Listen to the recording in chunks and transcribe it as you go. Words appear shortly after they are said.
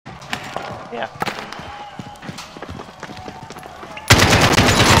Yeah.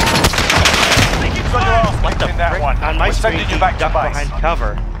 Got your ass What kicked the in that frick? one. On my We're screen, sending you you back to ducked base. behind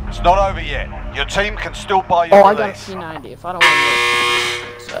cover. It's not over yet. Your team can still buy you Oh, I got a release. P90. If I don't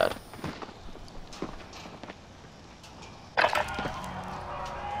win this, sad.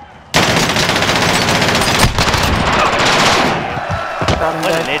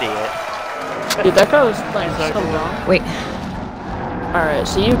 What an idiot. Dude, that guy was playing so wrong. Wait. Alright,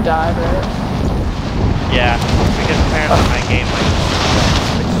 so you died, right? Yeah, because apparently my game like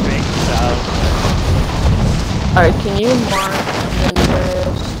switched so. Alright, can you mark the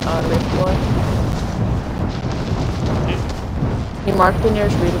nearest redeploy? Can you mark the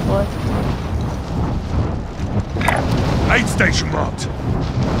nearest redeploy? Aid station marked.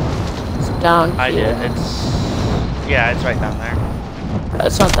 It's down I here. did. Yeah, it's right down there.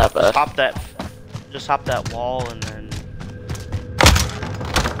 It's not that bad. Just hop that wall and then.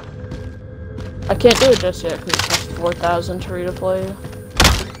 I can't do it just yet because it costs 4,000 to redeploy you.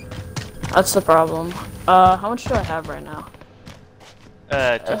 That's the problem. How much do I have right now?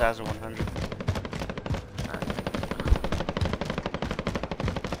 2,100.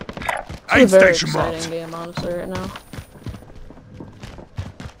 It's a very station exciting marked. game, honestly, right now.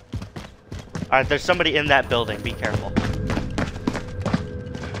 Alright, there's somebody in that building. Be careful.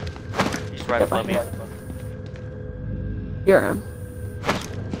 He's right above you. You're him.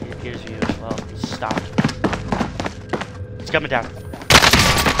 Here's you as well. He's stopped. He's coming down.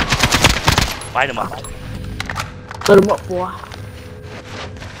 Light him up. Let him up, boy.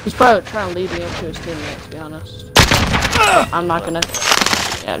 He's probably trying to lead me into his teammates, to be honest. I'm not gonna.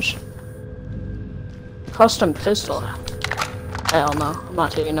 Yeah, custom pistol. Hell no, I'm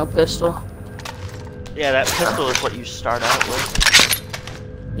not taking no pistol. Yeah, that pistol is what you start out with.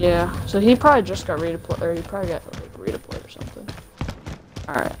 Yeah, so he probably just got redeployed, or he probably got like redeployed or something.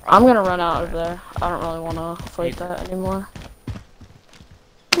 Alright, I'm gonna run out of there. I don't really wanna fight that anymore.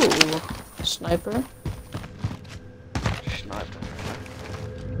 Ooh, sniper. Sniper.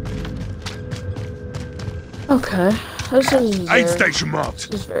 Okay, this is Aid station marked.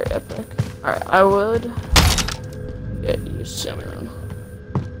 This is very epic. Alright, I would get you soon.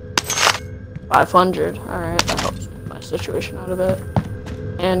 500. Alright, that helps my situation out a bit.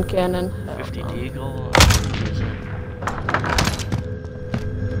 And cannon. 50 deagle.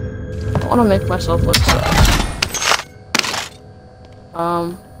 I want to make myself look sad.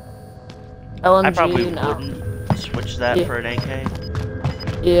 LMG I probably now. wouldn't switch that for an AK.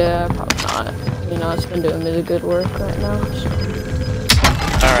 Yeah, probably not. You know, it's been doing me the good work right now. So.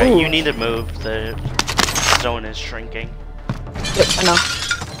 Alright, Ooh. you need to move. The zone is shrinking. Yep, I know.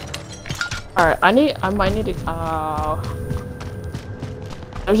 Alright, I might need to,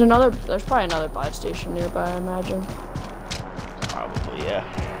 there's probably another buy station nearby, I imagine. Probably, yeah.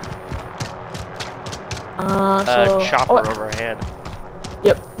 So, chopper overhead.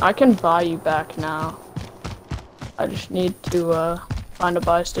 Yep, I can buy you back now. I just need to, find a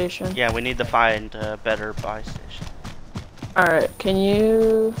buy station. Yeah, we need to find a better buy station. Alright, can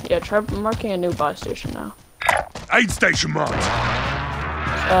you... Yeah, try marking a new buy station now. Aid station marked.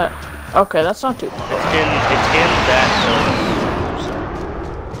 Okay, that's not too far. It's in that zone.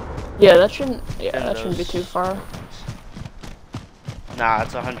 Yeah, that shouldn't... Yeah, that shouldn't be too far. Nah,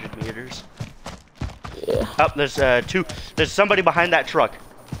 it's 100 meters. Yeah. Oh, there's somebody behind that truck.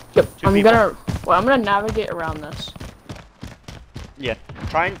 Yep, I'm people. gonna navigate around this. Yeah,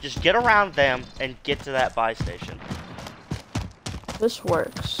 try and just get around them and get to that buy station. This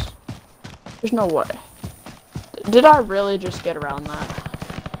works. There's no way. Did I really just get around that?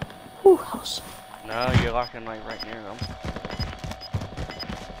 Whew, No, you're locking like right near them.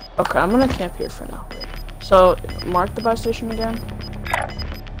 okay, I'm gonna camp here for now. So, mark the buy station again.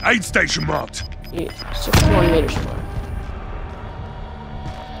 Aid station marked. Yeah, 61 meters away.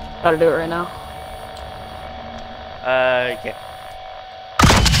 Gotta do it right now. Yeah.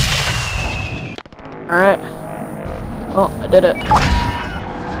 Alright. Well, I did it.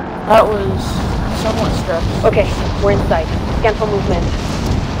 That was somewhat stressful. Okay, we're in sight. Scan for movement.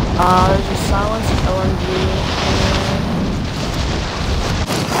 There's a silenced LMG.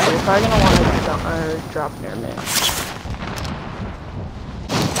 You're probably gonna want to drop near me.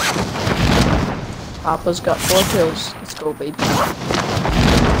 Papa's got 4 kills. Let's go, baby.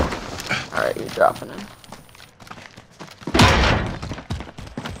 Alright, you're dropping in.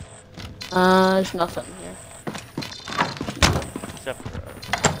 There's nothing here. Except for,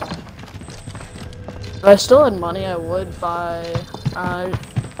 If I still had money, I would buy,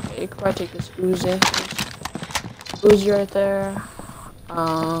 you could probably take this Uzi. Uzi right there.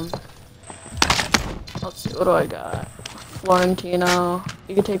 Let's see, what do I got? Florentino.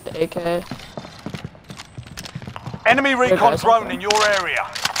 You can take the AK. Enemy recon guys, drone okay. in your area.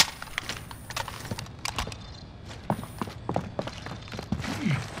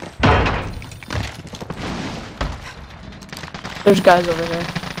 There's guys over here.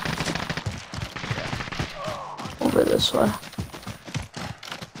 Over this way.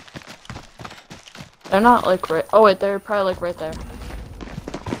 They're not like right. Oh wait, they're probably like right there.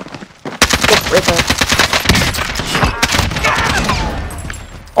 Yep, right there.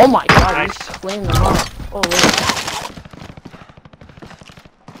 Oh my god, Nice. he's cleaning them up. Holy.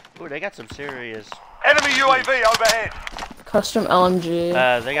 Ooh, they got some serious. Enemy UAV overhead. Custom LMG.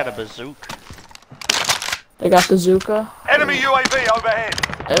 They got a bazooka. They got the Zuka. Enemy UAV overhead.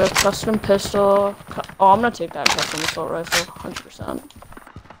 They have a custom pistol. Oh, I'm gonna take that custom assault rifle, 100%.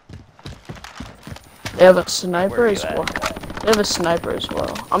 They have a sniper Where are you as at? well. They have a sniper as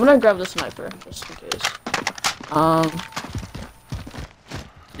well. I'm gonna grab the sniper just in case.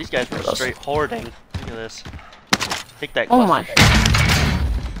 These guys were straight hoarding. Look at this. Take that. Oh my.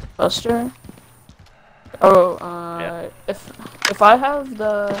 Buster. Oh, Yeah. if I have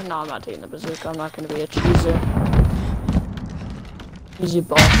the no, I'm not taking the bazooka. I'm not gonna be a cheeser. Easy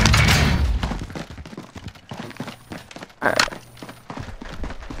ball. Alright.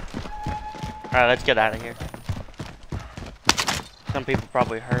 Alright, let's get out of here. Some people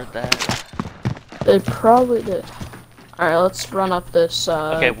probably heard that. They probably did. Alright, let's run up this,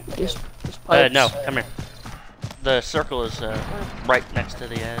 Okay. these pipes. No, come here. The circle is right next to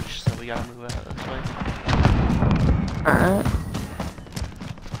the edge, so we gotta move out this way. Alright.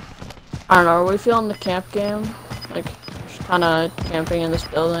 I don't know, are we feeling the camp game? Like, just kinda camping in this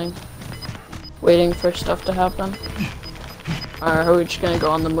building, waiting for stuff to happen? Or are we just gonna go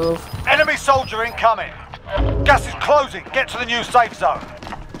on the move? Enemy soldier incoming. Gas is closing. Get to the new safe zone.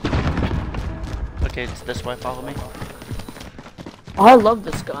 Okay, it's this way, follow me. Oh, I love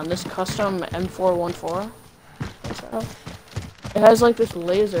this gun, this custom M414. It has like this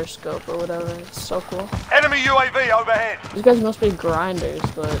laser scope or whatever, it's so cool. Enemy UAV overhead. These guys must be grinders,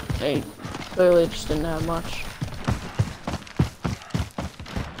 but they clearly just didn't have much.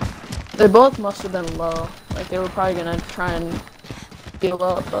 They both must have been low. Like, they were probably gonna try and heal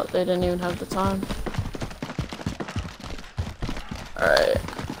up, but they didn't even have the time. Alright.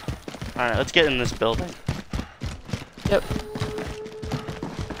 Alright, let's get in this building. Yep.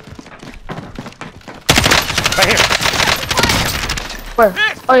 Right here! Where?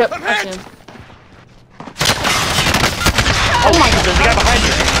 Oh, yep, I see him. Oh my god, there's a guy behind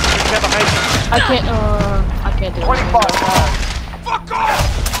you! There's a guy behind you! I can't do 25 anything about that. Fuck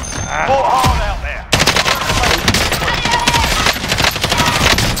off! Fought hard out there.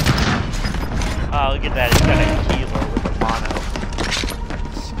 Oh, look at that, he's got a kilo with a mono.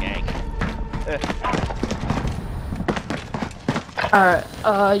 Skank.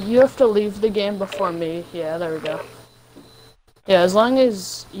 Alright, you have to leave the game before me. Yeah, there we go. Yeah, as long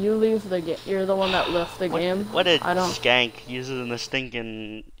as you leave the game, you're the one that left the game. What did I don't. Skank using the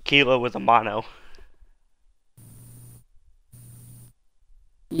stinking kilo with a mono?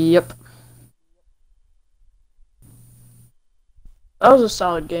 Yep. That was a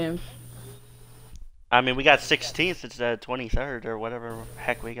solid game. I mean, we got 16th instead of 23rd or whatever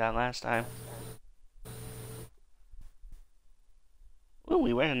heck we got last time. Ooh,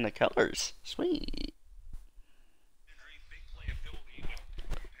 we went in the colors. Sweet.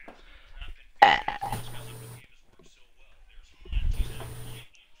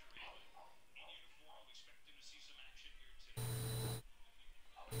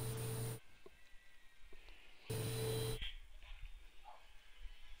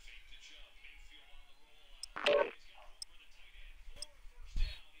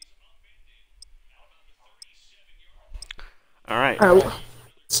 Alright.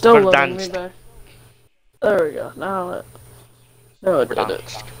 Still Put it loading down. me back. There we go. Now it did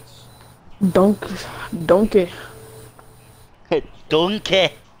it. Donkey. Donkey.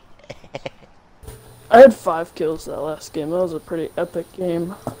 I had 5 kills that last game. That was a pretty epic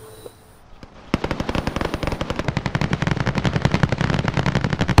game.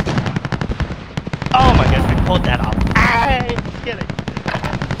 Oh my god, we pulled that off. Ah, get it.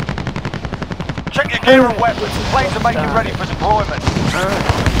 Check your gear and weapons. Planes are making ready for deployment.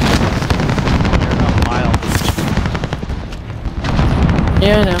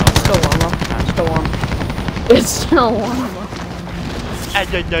 Yeah, I know. It's still warm up. It's still warm. It's still warm up.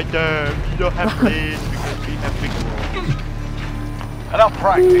 You don't have this because we have big walls. Enough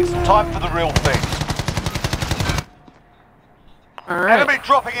practice. Time for the real thing. Alright. Enemy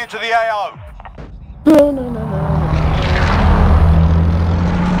dropping into the AO. No.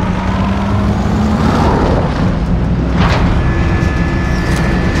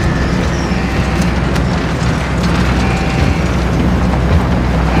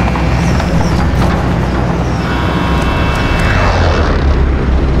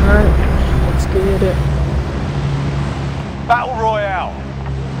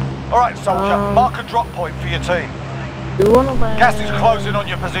 Alright, soldier, mark a drop point for your team. We wanna land. Gas is closing on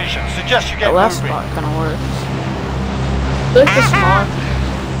your position. Suggest you get The last moving. spot kinda works. I feel like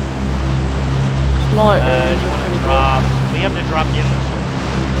the smaller areas are pretty good. We have to drop in this one.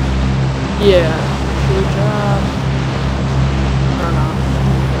 Yeah. Should we drop? I don't know.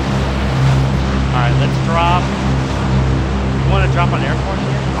 Alright, let's drop. You want to drop on airport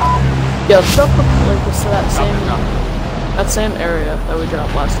here? Yeah, let's drop like this, that same area that we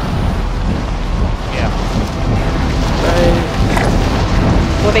dropped last time. Yeah. Right.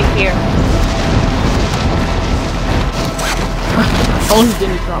 Moving here. I almost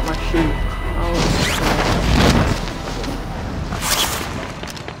didn't drop my shoe.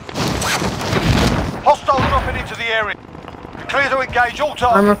 Hostile dropping into the area. Clear to engage all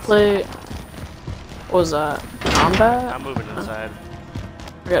targets. Armor plate. What was that? Combat? I'm moving inside.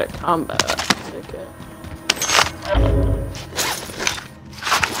 I got a combat ticket.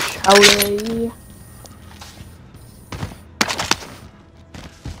 Howley.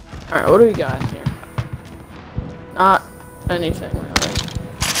 Alright, what do we got here? Not anything really.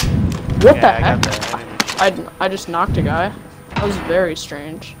 What the heck? I just knocked a guy. That was very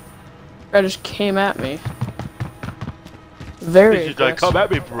strange. Guy just came at me. Very He's like, come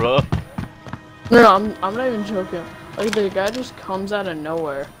at me, bro. No, I'm not even joking. Like, the guy just comes out of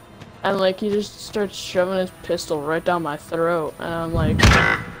nowhere. And, like, he just starts shoving his pistol right down my throat. And I'm like,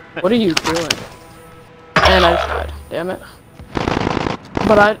 what are you doing? And I died. Damn it.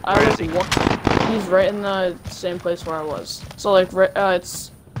 But I was he's right in the same place where I was. So, like,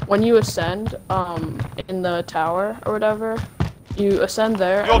 it's when you ascend, in the tower or whatever, you ascend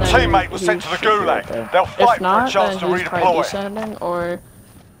there. Your and then teammate was sent to the gulag. Right, They'll fight if not, for a chance to then he's probably redeploy. descending, or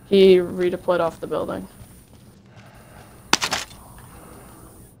he redeployed off the building.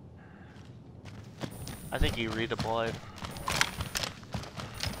 I think he redeployed.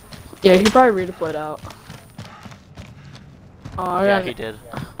 Yeah, he probably redeployed out. Oh, Yeah, he did.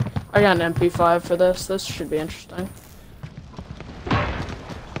 I got an MP5 for this. This should be interesting.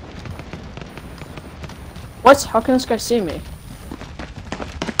 What? How can this guy see me?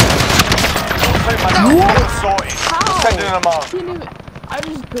 Sorted. Sending them on. I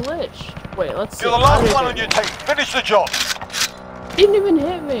just glitched. Wait, let's see. You're the last one on your team. Finish the job. He didn't even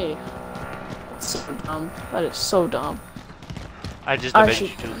hit me. That's so dumb. That is so dumb. I just avenged you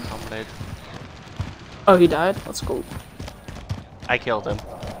to accommodate. Oh, he died? That's cool. I killed him.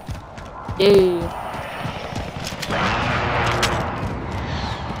 Yay.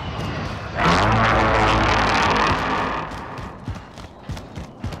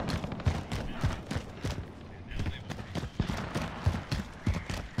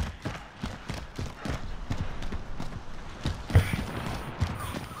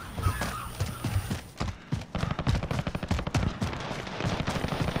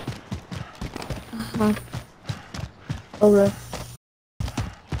 Okay.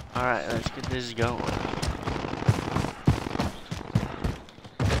 Alright, let's get this going.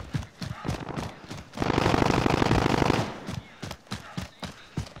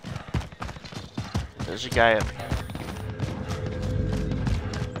 There's a guy up here.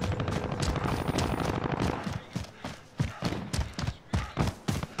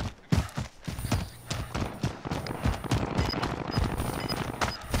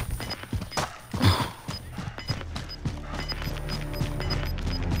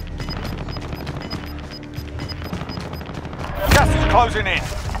 Closing in.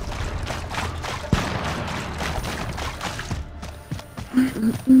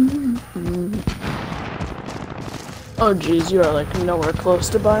 Oh geez, you are like nowhere close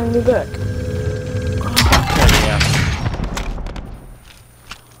to buying me back. Yeah.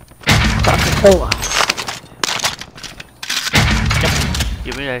 Coca-Cola.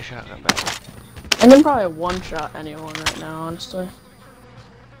 Give me that shotgun back. I can probably one-shot anyone right now, honestly.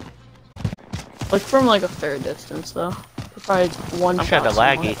 Like from like a fair distance, though. Probably one I'm shot. kinda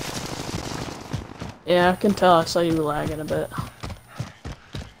laggy. Yeah, I can tell. I saw you lagging a bit.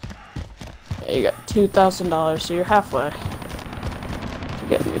 Yeah, you got $2,000, so you're halfway to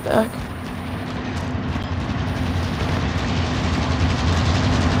getting me back.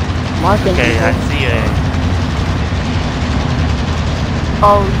 Marking. Okay, I see a.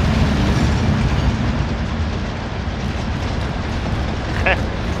 Oh.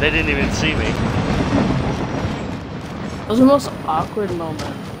 They didn't even see me. It was the most awkward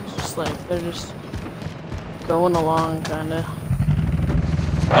moment. It's just like, they're just going along, kinda.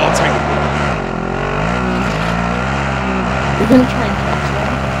 I'll take it. You're gonna try and catch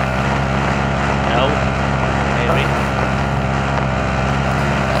them? No. Maybe.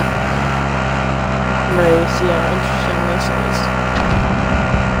 Race, yeah, interesting races.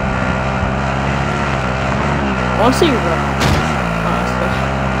 want to see you run. Honestly.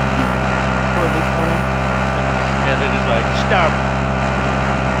 That would be funny. And then it's like, stop.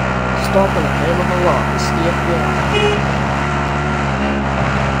 Stop in the name of the law. It's the FBI.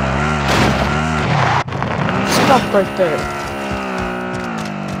 Stop right there.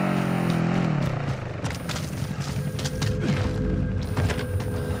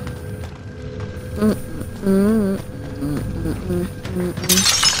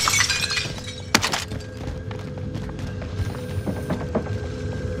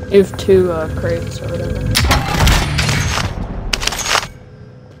 You have 2 crates or whatever.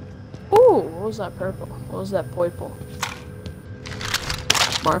 Ooh, what was that purple? What was that purple?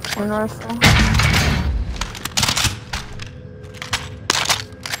 Marksman rifle?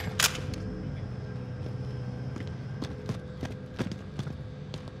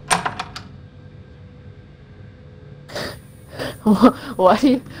 Why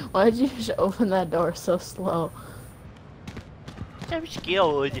did you just open that door so slow? I'm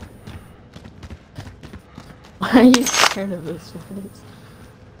scared. Why are you scared of this place?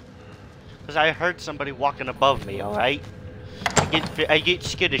 Because I heard somebody walking above me, alright? I get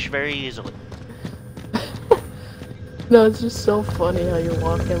skittish very easily. No, it's just so funny how you're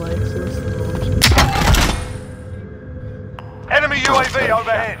walking like so slow. Enemy UAV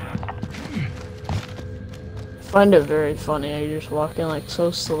overhead. I find it very funny how you're just walking like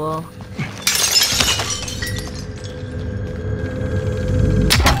so slow.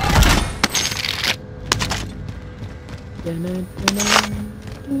 Can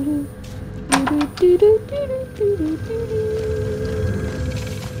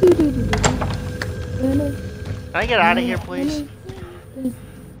I get out of here, please?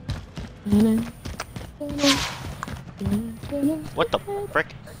 What the frick?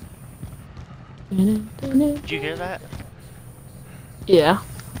 Did you hear that? Yeah.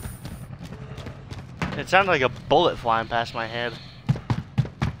 It sounded like a bullet flying past my head.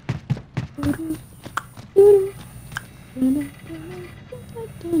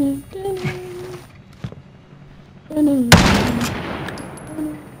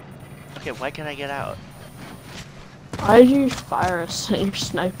 Okay, why can't I get out? Why did you fire your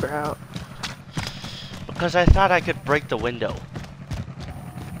sniper out? Because I thought I could break the window.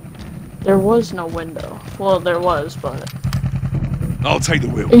 There was no window. Well, there was, but... I'll take the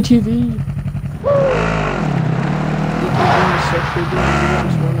wheel. ATV!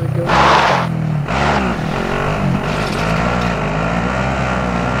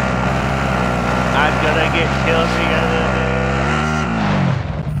 I'm gonna get killed because of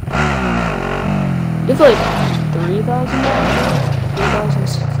It's like $3,000?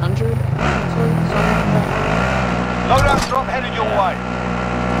 3,600? Loadout drop headed your way.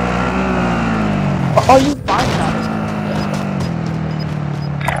 Oh, you buy that.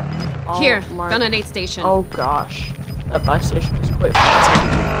 Here, Oh, found an aid station. Oh gosh. That buy station is quite fast.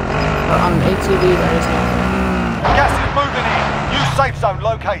 But on an ATV, that is not. Gas is moving in. New safe zone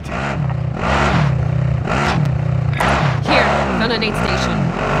located. Here, found an aid station.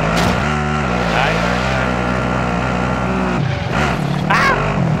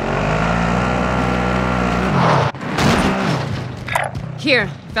 Here,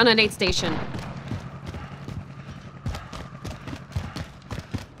 found an aid station.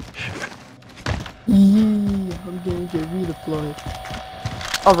 I'm gonna get redeployed.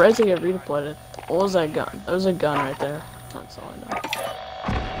 Oh, Red's gonna get redeployed. What was that gun? There was a gun right there. That's all I know.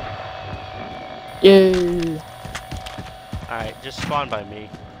 Yay! Alright, just spawn by me.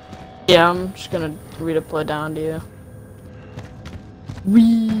 Yeah, I'm just gonna redeploy down to you.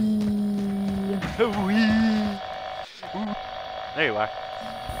 Wee. There you are.